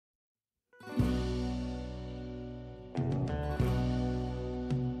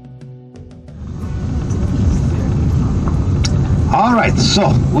Alright,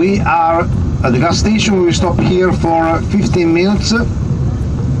 so we are at the gas station. We stop here for 15 minutes.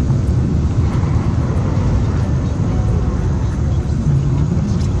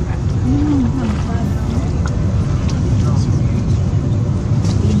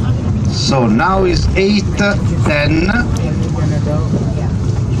 So now is 8:10.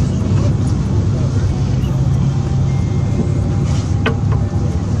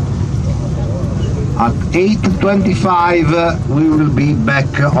 At 8:25 we will be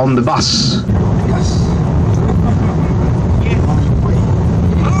back on the bus. Yes.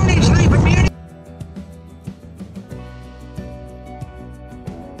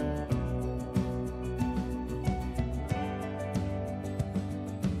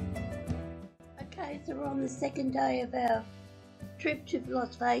 Okay, so we're on the second day of our trip to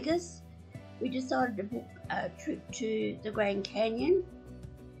Las Vegas. We decided to book a trip to the Grand Canyon.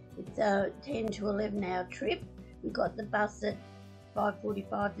 It's a 10 to 11 hour trip. We got the bus at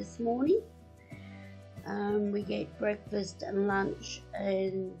 5:45 this morning. We get breakfast and lunch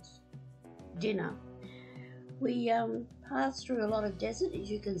and dinner. We passed through a lot of desert, as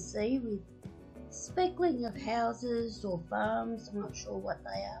you can see, with speckling of houses or farms. I'm not sure what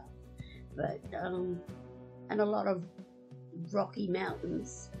they are, but and a lot of rocky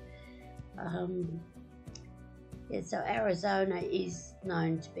mountains. Yeah, so Arizona is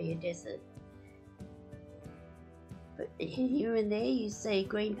known to be a desert. But here and there you see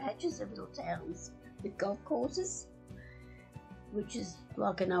green patches of little towns with golf courses, which is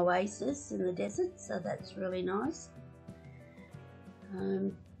like an oasis in the desert, so that's really nice.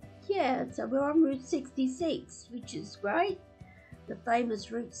 Yeah, so we're on Route 66, which is great, the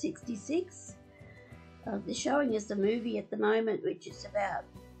famous Route 66. They're showing us a movie at the moment which is about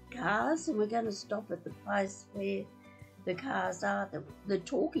cars, and we're going to stop at the place where the cars are, the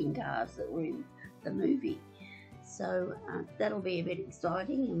talking cars that were in the movie. So that'll be a bit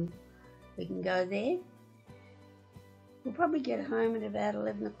exciting, and we can go there. We'll probably get home at about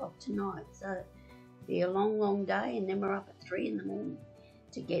 11 o'clock tonight, so it'll be a long day, and then we're up at 3 in the morning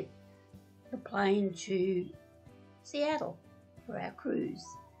to get the plane to Seattle for our cruise.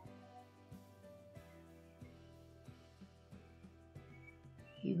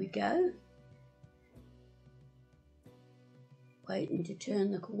 Here we go. Waiting to turn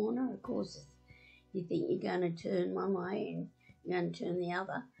the corner. Of course, you think you're going to turn one way and you're going to turn the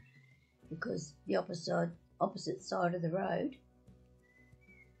other, because the opposite side of the road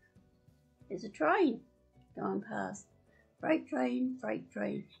there's a train going past. Freight train,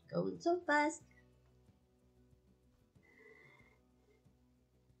 going so fast.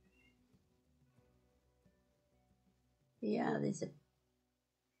 Yeah, there's a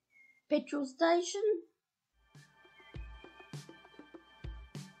petrol station.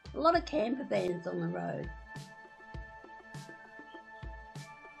 A lot of camper vans on the road.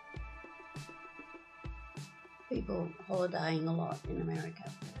 People holidaying a lot in America.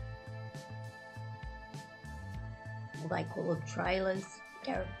 Well, they call them trailers.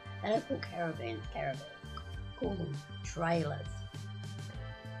 They don't call caravans. Call them trailers.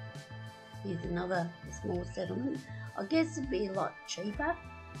 Here's another small settlement. I guess it'd be a lot cheaper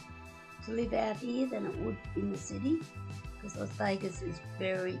to live out here than it would in the city, because Las Vegas is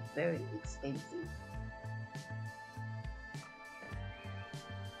very expensive.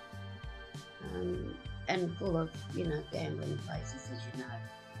 And full of, gambling places, as you know.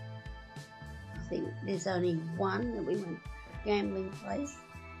 I think there's only one that we went gambling place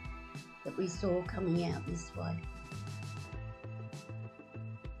that we saw coming out this way.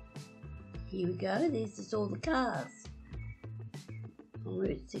 Here we go, there's just all the cars on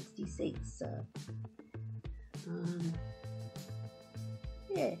Route 66, so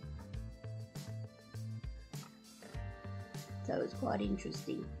yeah, so it's quite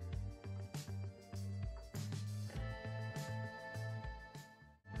interesting.